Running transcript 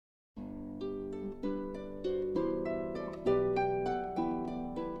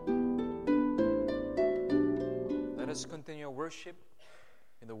us continue our worship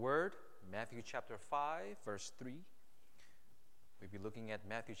in the Word, Matthew chapter 5, verse 3. We'll be looking at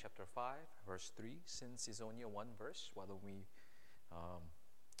Matthew chapter 5, verse 3. Since it's only one verse, why don't we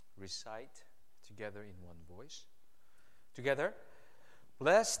recite together in one voice? Together.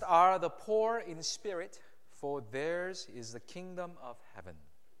 Blessed are the poor in spirit, for theirs is the kingdom of heaven.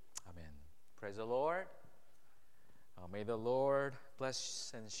 Amen. Praise the Lord. May the Lord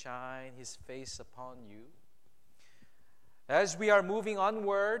bless and shine His face upon you. As we are moving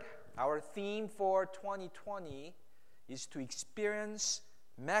onward, our theme for 2020 is to experience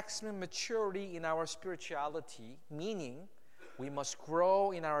maximum maturity in our spirituality, meaning we must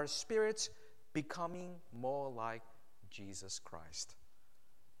grow in our spirits, becoming more like Jesus Christ.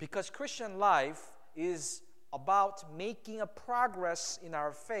 Because Christian life is about making a progress in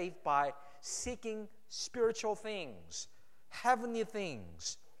our faith by seeking spiritual things, heavenly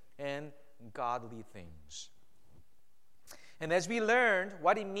things, and godly things. And as we learned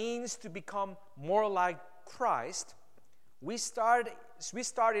what it means to become more like Christ, we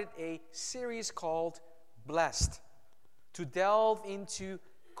started a series called Blessed, to delve into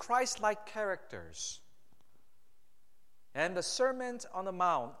Christ-like characters. And the Sermon on the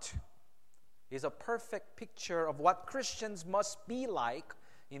Mount is a perfect picture of what Christians must be like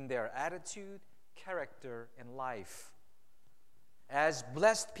in their attitude, character, and life. As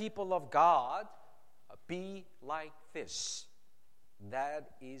blessed people of God, be like this.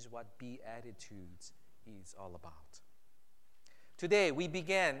 That is what Beatitudes is all about. Today we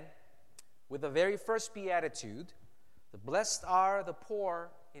begin with the very first Beatitude. The blessed are the poor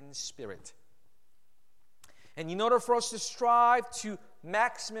in spirit. And in order for us to strive to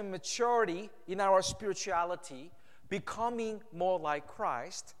maximum maturity in our spirituality, becoming more like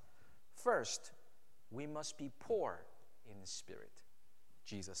Christ, first, we must be poor in spirit,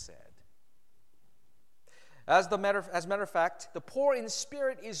 Jesus said. As a matter of fact, the poor in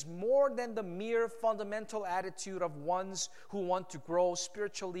spirit is more than the mere fundamental attitude of ones who want to grow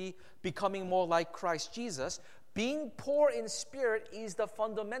spiritually, becoming more like Christ Jesus. Being poor in spirit is the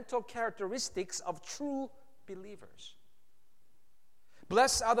fundamental characteristics of true believers.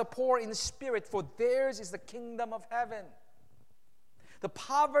 Blessed are the poor in spirit, for theirs is the kingdom of heaven. The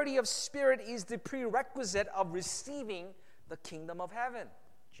poverty of spirit is the prerequisite of receiving the kingdom of heaven,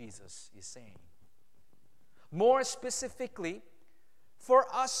 Jesus is saying. More specifically, for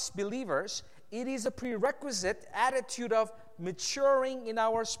us believers, it is a prerequisite attitude of maturing in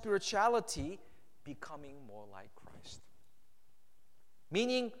our spirituality, becoming more like Christ.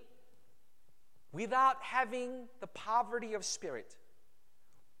 Meaning, without having the poverty of spirit,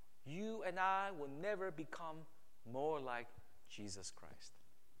 you and I will never become more like Jesus Christ.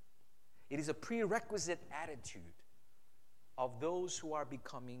 It is a prerequisite attitude of those who are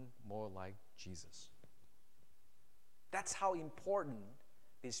becoming more like Jesus. That's how important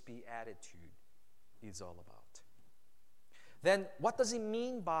this beatitude is all about. Then, what does it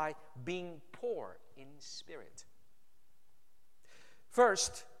mean by being poor in spirit?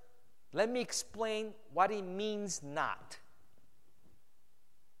 First, let me explain what it means not.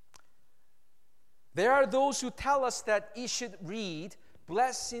 There are those who tell us that it should read,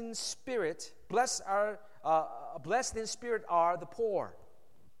 blessed in spirit are the poor.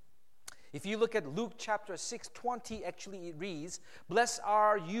 If you look at Luke chapter 6:20, actually it reads, blessed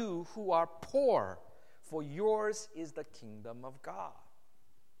are you who are poor, for yours is the kingdom of God.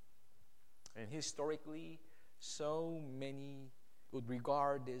 And historically, so many would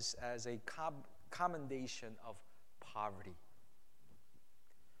regard this as a commendation of poverty.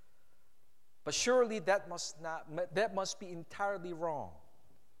 But surely that must be entirely wrong.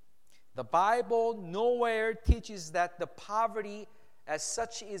 The Bible nowhere teaches that the poverty as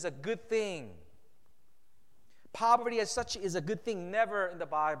such is a good thing. Poverty as such is a good thing, never in the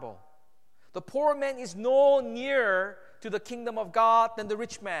Bible. The poor man is no nearer to the kingdom of God than the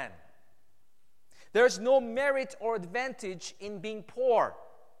rich man. There is no merit or advantage in being poor.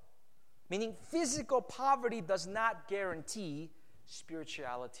 Meaning physical poverty does not guarantee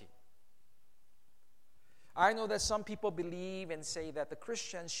spirituality. I know that some people believe and say that the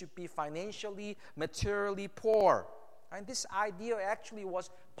Christians should be financially, materially poor. And this idea actually was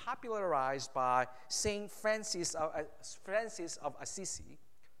popularized by Saint Francis of Assisi.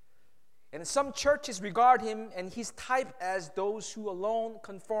 And some churches regard him and his type as those who alone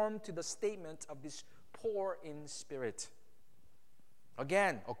conform to the statement of this poor in spirit.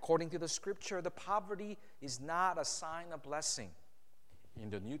 Again, according to the scripture, the poverty is not a sign of blessing in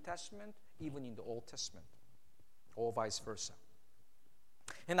the New Testament, even in the Old Testament, or vice versa.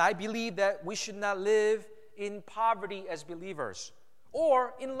 And I believe that we should not live in poverty as believers,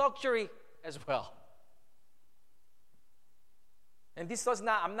 or in luxury as well. And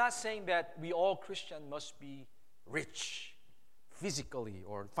I'm not saying that we all Christians must be rich physically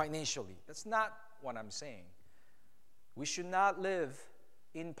or financially. That's not what I'm saying. We should not live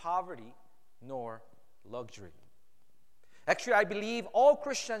in poverty nor luxury. Actually, I believe all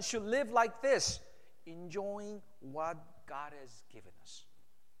Christians should live like this, enjoying what God has given us.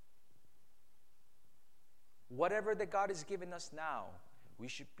 Whatever that God has given us now, we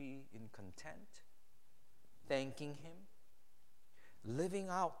should be in content, thanking Him, living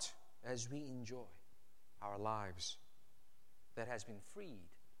out as we enjoy our lives that has been freed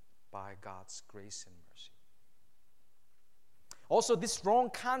by God's grace and mercy. Also, this wrong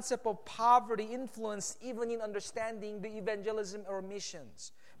concept of poverty influenced even in understanding the evangelism or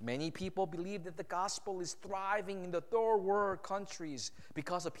missions. Many people believe that the gospel is thriving in the third world countries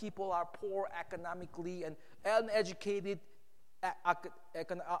because the people are poor economically and uneducated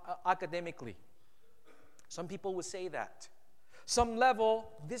academically. Some people would say that. Some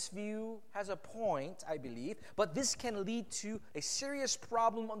level, this view has a point, I believe, but this can lead to a serious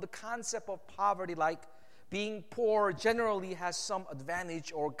problem on the concept of poverty, like being poor generally has some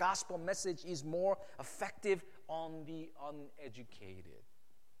advantage or gospel message is more effective on the uneducated.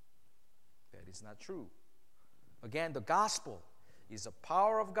 That is not true. Again, the gospel is the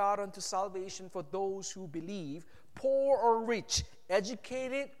power of God unto salvation for those who believe, poor or rich,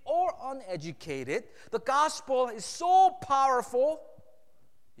 educated or uneducated. The gospel is so powerful,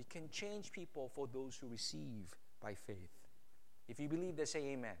 it can change people for those who receive by faith. If you believe that, say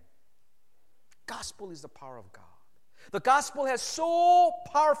amen. Gospel is the power of God. The gospel has so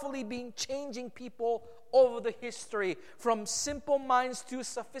powerfully been changing people over the history, from simple minds to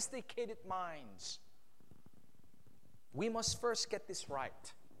sophisticated minds. We must first get this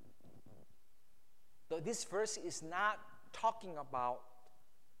right. This verse is not talking about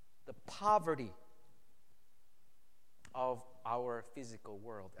the poverty of our physical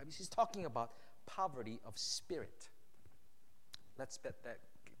world. I mean, she's talking about poverty of spirit. Let's get that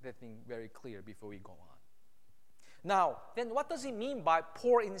thing very clear before we go on. Now, then what does he mean by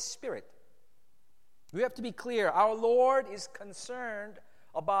poor in spirit? We have to be clear. Our Lord is concerned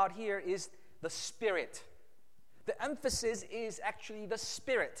about here is the spirit. The emphasis is actually the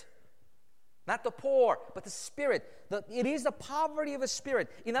spirit. Not the poor, but the spirit. It is the poverty of the spirit.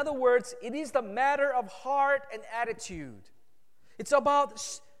 In other words, it is the matter of heart and attitude. It's about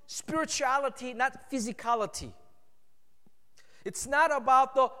spirituality, not physicality. It's not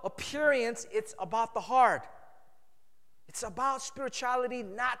about the appearance, it's about the heart. It's about spirituality,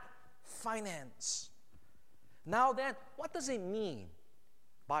 not finance. Now then, what does it mean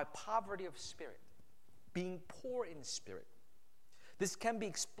by poverty of spirit? Being poor in spirit. This can be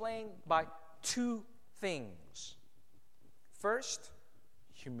explained by two things. First,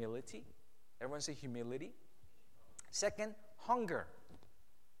 humility. Everyone say humility. Second, hunger.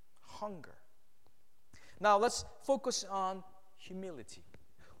 Hunger. Now let's focus on humility.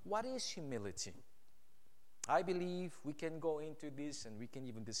 What is humility? I believe we can go into this and we can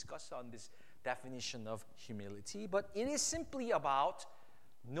even discuss on this definition of humility, but it is simply about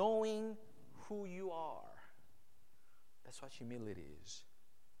knowing who you are. That's what humility is.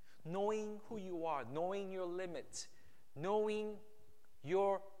 Knowing who you are, knowing your limits, knowing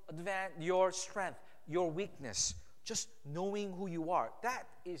your strength, your weakness, just knowing who you are. That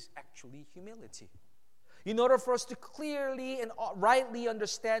is actually humility. In order for us to clearly and rightly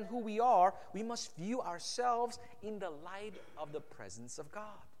understand who we are, we must view ourselves in the light of the presence of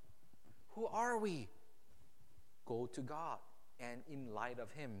God. Who are we? Go to God, and in light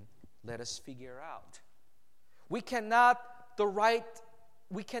of Him, let us figure out. We cannot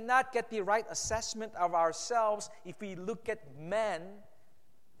get the right assessment of ourselves if we look at men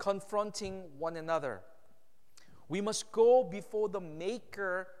confronting one another. We must go before the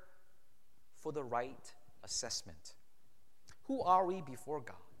Maker for the right assessment. Who are we before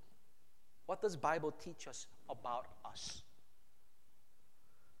God? What does the Bible teach us about us?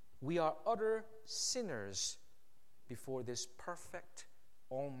 We are utter sinners before this perfect,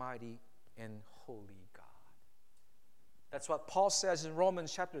 almighty, and holy God. That's what Paul says in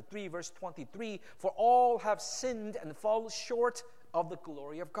Romans chapter 3, verse 23, "For all have sinned and fall short of the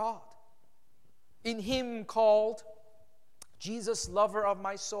glory of God." In him called Jesus, lover of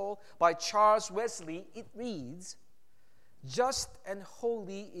my soul, by Charles Wesley, it reads, "Just and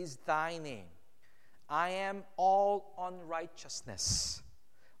holy is thy name. I am all unrighteousness.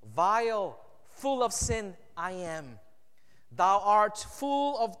 Vile, full of sin I am. Thou art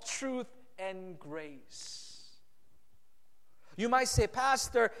full of truth and grace." You might say,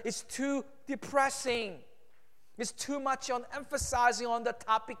 "Pastor, it's too depressing. It's too much on emphasizing on the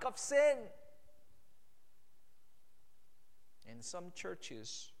topic of sin." And some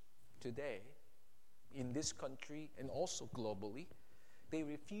churches today, in this country and also globally, they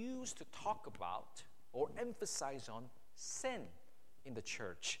refuse to talk about or emphasize on sin in the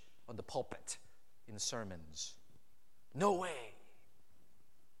church, on the pulpit, in sermons. No way.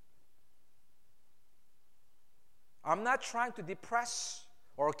 I'm not trying to depress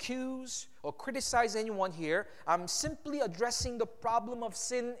or accuse or criticize anyone here. I'm simply addressing the problem of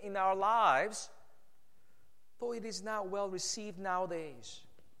sin in our lives, though it is not well received nowadays.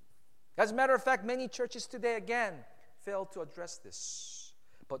 As a matter of fact, many churches today, again, fail to address this.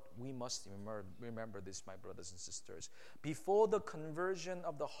 But we must remember this, my brothers and sisters. Before the conversion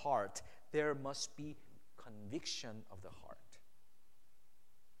of the heart, there must be conviction of the heart.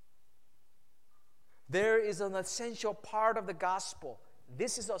 There is an essential part of the gospel.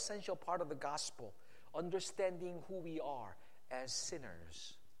 This is an essential part of the gospel. Understanding who we are as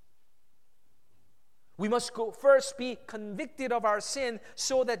sinners. We must first be convicted of our sin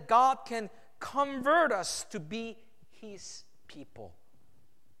so that God can convert us to be His people.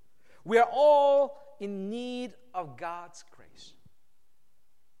 We are all in need of God's grace.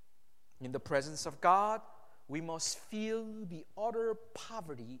 In the presence of God, we must feel the utter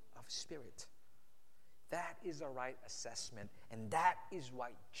poverty of spirit. That is a right assessment, and that is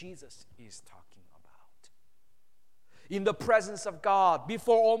what Jesus is talking about. In the presence of God,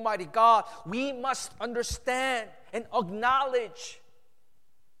 before Almighty God, we must understand and acknowledge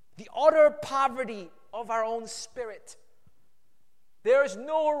the utter poverty of our own spirit. There is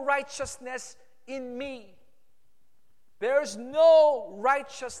no righteousness in me. There is no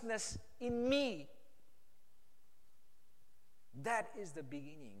righteousness in me. That is the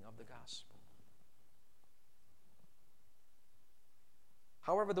beginning of the gospel.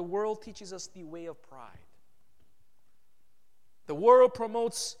 However, the world teaches us the way of pride. The world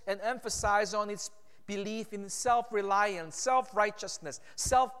promotes and emphasizes on its belief in self-reliance, self-righteousness,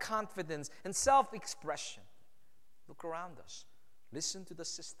 self-confidence, and self-expression. Look around us. Listen to the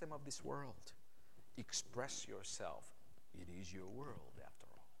system of this world. Express yourself. It is your world, after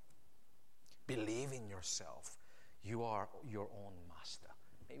all. Believe in yourself. You are your own master.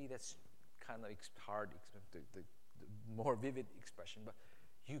 Maybe that's kind of hard, the more vivid expression, but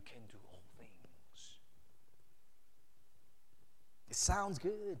you can do all things. It sounds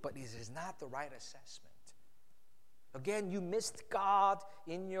good, but it is not the right assessment. Again, you missed God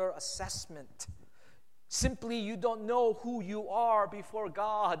in your assessment. Simply, you don't know who you are before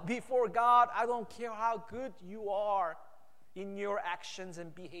God. Before God, I don't care how good you are in your actions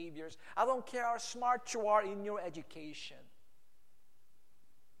and behaviors. I don't care how smart you are in your education.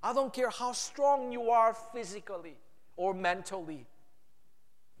 I don't care how strong you are physically or mentally.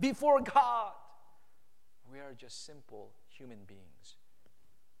 Before God, we are just simple human beings.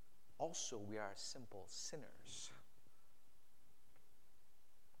 Also, we are simple sinners.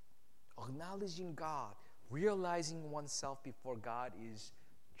 Acknowledging God, realizing oneself before God is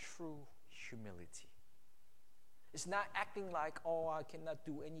true humility. It's not acting like, oh, I cannot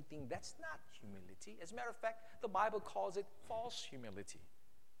do anything. That's not humility. As a matter of fact, the Bible calls it false humility.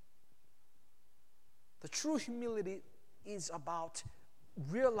 The true humility is about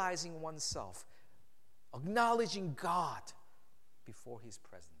realizing oneself, acknowledging God before His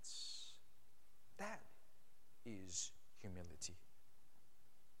presence. That is humility.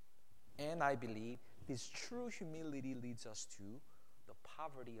 And I believe this true humility leads us to the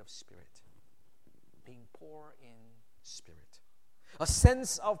poverty of spirit, being poor in spirit, a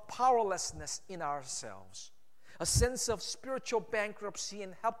sense of powerlessness in ourselves, a sense of spiritual bankruptcy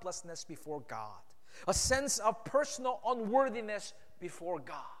and helplessness before God, a sense of personal unworthiness before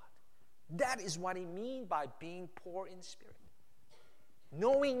God. That is what I mean by being poor in spirit.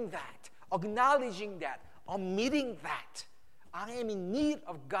 Knowing that, acknowledging that, admitting that, I am in need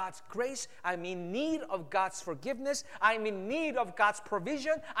of God's grace. I'm in need of God's forgiveness. I'm in need of God's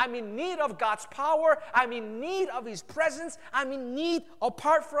provision. I'm in need of God's power. I'm in need of His presence. I'm in need,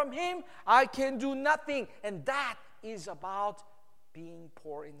 apart from Him, I can do nothing. And that is about being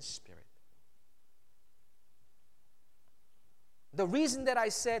poor in spirit. The reason that I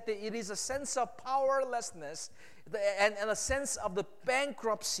said that it is a sense of powerlessness and a sense of the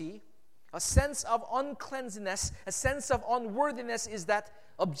bankruptcy, a sense of uncleanness, a sense of unworthiness is that,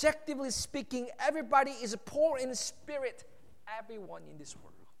 objectively speaking, everybody is poor in spirit. Everyone in this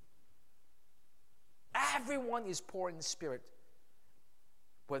world. Everyone is poor in spirit.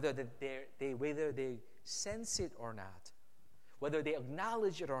 Whether they sense it or not, whether they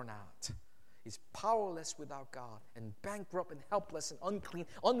acknowledge it or not, is powerless without God and bankrupt and helpless and unclean,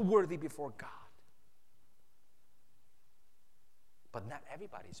 unworthy before God. But not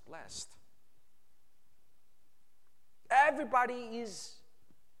everybody is blessed. Everybody is,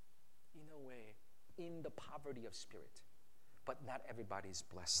 in a way, in the poverty of spirit. But not everybody is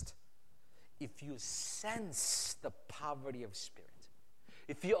blessed. If you sense the poverty of spirit,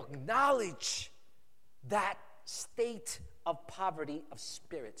 if you acknowledge that state of poverty of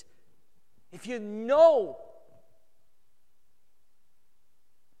spirit, if you know,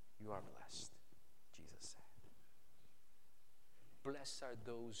 you are blessed, Jesus said. Blessed are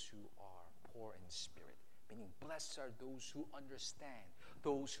those who are poor in spirit, meaning blessed are those who understand,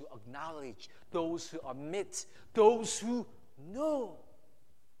 those who acknowledge, those who admit, those who know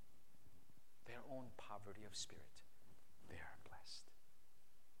their own poverty of spirit. They are blessed.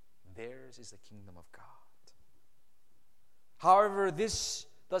 Theirs is the kingdom of God. However, this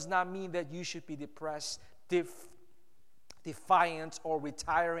does not mean that you should be depressed, defiant, or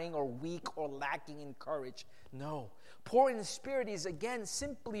retiring, or weak, or lacking in courage. No. Poor in spirit is, again,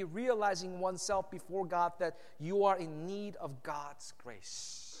 simply realizing oneself before God that you are in need of God's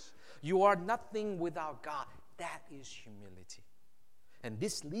grace. You are nothing without God. That is humility. And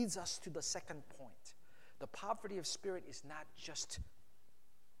this leads us to the second point. The poverty of spirit is not just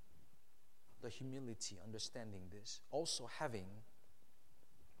the humility, understanding this, also having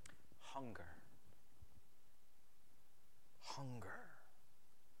hunger. Hunger.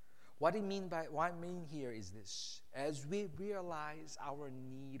 What I mean here is this: as we realize our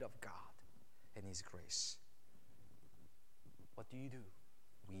need of God and His grace, what do?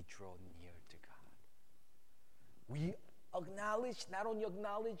 We draw near to God. We acknowledge, not only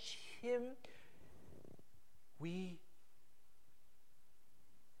acknowledge Him, we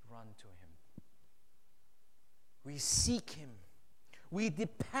run to Him. We seek Him. We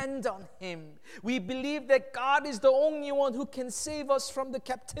depend on Him. We believe that God is the only one who can save us from the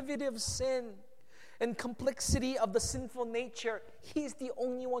captivity of sin and complexity of the sinful nature. He is the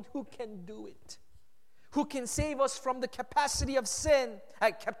only one who can do it, who can save us from the capacity of sin,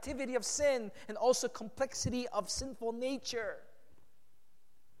 captivity of sin, and also complexity of sinful nature.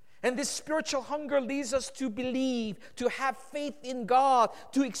 And this spiritual hunger leads us to believe, to have faith in God,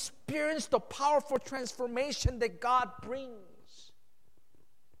 to experience the powerful transformation that God brings.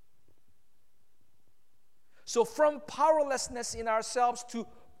 So from powerlessness in ourselves to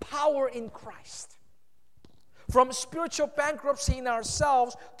power in Christ. From spiritual bankruptcy in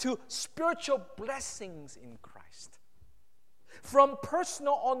ourselves to spiritual blessings in Christ. From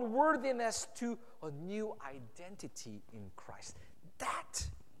personal unworthiness to a new identity in Christ. That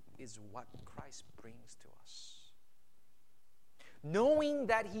is what Christ brings to us. Knowing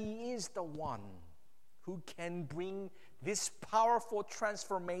that He is the one who can bring this powerful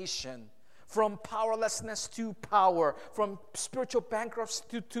transformation from powerlessness to power, from spiritual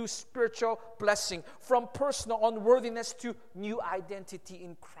bankruptcy to spiritual blessing, from personal unworthiness to new identity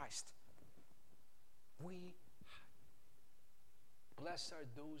in Christ. Blessed are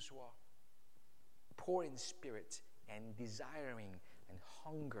those who are poor in spirit and desiring and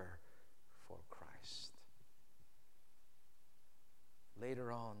hunger for Christ.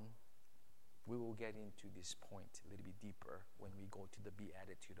 Later on, we will get into this point a little bit deeper when we go to the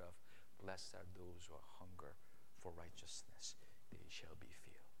beatitude of blessed are those who hunger for righteousness, they shall be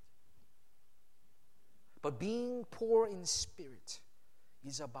filled. But being poor in spirit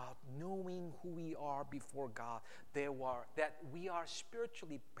is about knowing who we are before God, that we are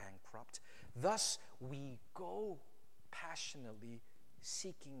spiritually bankrupt. Thus, we go passionately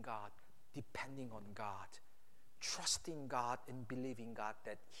seeking God, depending on God, trusting God and believing God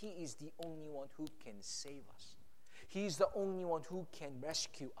that He is the only one who can save us. He's the only one who can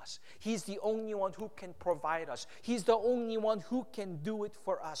rescue us. He's the only one who can provide us. He's the only one who can do it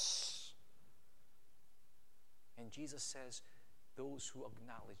for us. And Jesus says, those who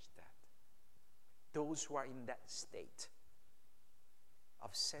acknowledge that, those who are in that state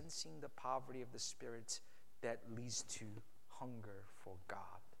of sensing the poverty of the Spirit that leads to hunger for God,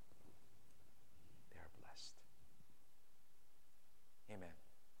 they are blessed. Amen.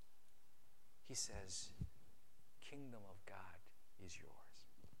 He says, kingdom of God is yours.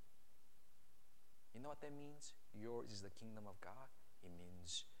 You know what that means? Yours is the kingdom of God. It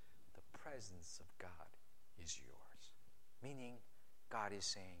means the presence of God is yours. Meaning, God is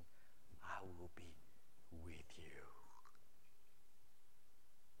saying, I will be with you.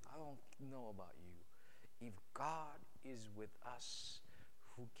 I don't know about you. If God is with us,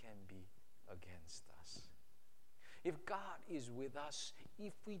 who can be against us? If God is with us,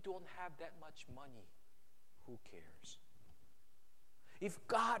 if we don't have that much money, who cares? If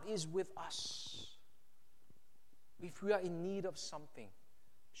God is with us, if we are in need of something,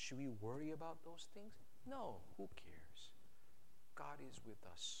 should we worry about those things? No, who cares? God is with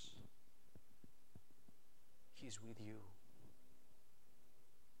us. He's with you.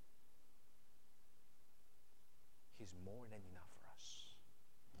 He's more than enough for us.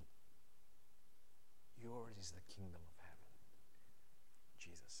 Yours is the kingdom of heaven,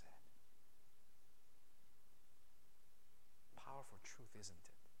 Jesus said. Powerful truth, isn't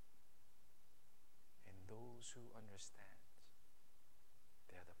it? And those who understand,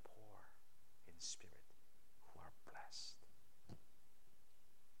 they are the poor in spirit who are blessed.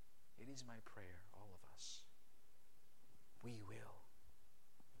 It is my prayer, all of us, we will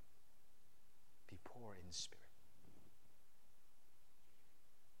be poor in spirit.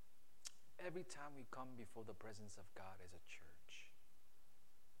 Every time we come before the presence of God as a church,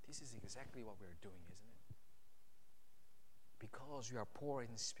 this is exactly what we're doing, isn't it? Because we are poor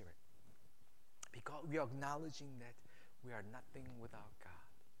in spirit, because we are acknowledging that we are nothing without God.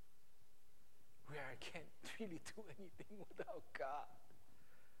 Can't really do anything without God.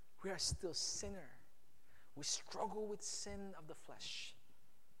 We are still sinner. We struggle with sin of the flesh.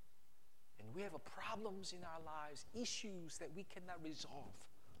 And we have problems in our lives, issues that we cannot resolve.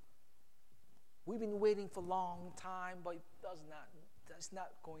 We've been waiting for a long time, but that's not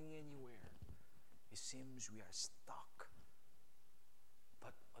going anywhere. It seems we are stuck.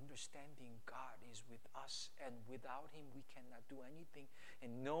 But understanding God is with us, and without Him we cannot do anything.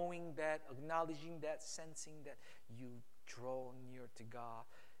 And knowing that, acknowledging that, sensing that, you draw near to God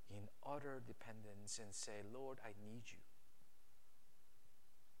in utter dependence and say, Lord, I need you.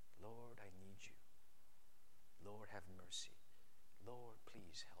 Lord, I need you. Lord, have mercy. Lord,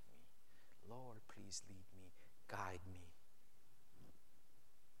 please help me. Lord, please lead me, guide me.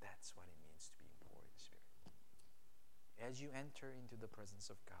 That's what it means to be poor in spirit. As you enter into the presence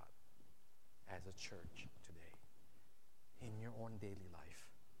of God as a church today, in your own daily life,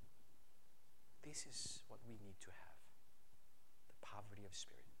 this is what we need to have. The poverty of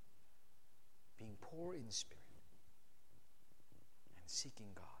spirit. Being poor in spirit. And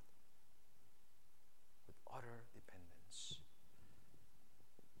seeking God with utter dependence.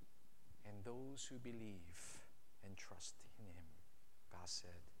 And those who believe and trust in Him, God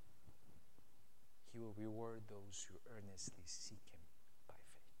said, He will reward those who earnestly seek Him by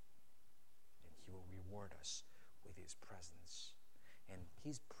faith. And He will reward us with His presence. And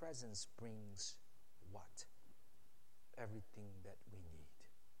His presence brings what? Everything that we need.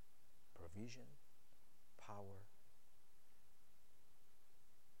 Provision, power,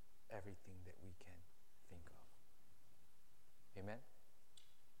 everything that we can think of. Amen?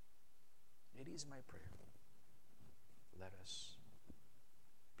 It is my prayer. Let us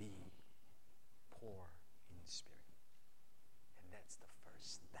be poor in spirit. And that's the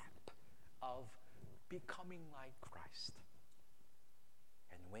first step of becoming like Christ.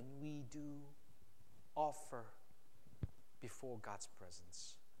 And when we do offer before God's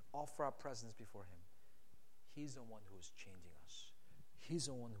presence, offer our presence before Him, He's the one who is changing us. He's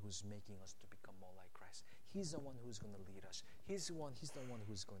the one who's making us to become more like Christ. He's the one who's going to lead us. He's the one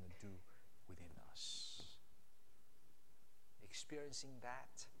who's going to do within us. Experiencing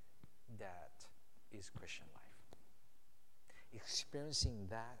that is Christian life. Experiencing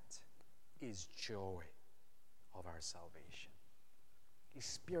that is joy of our salvation.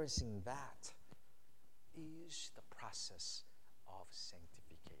 Experiencing that is the process of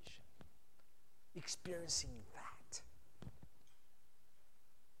sanctification. Experiencing that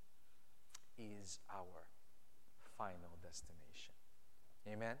is our final destination.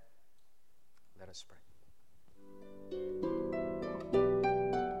 Amen? Let us pray.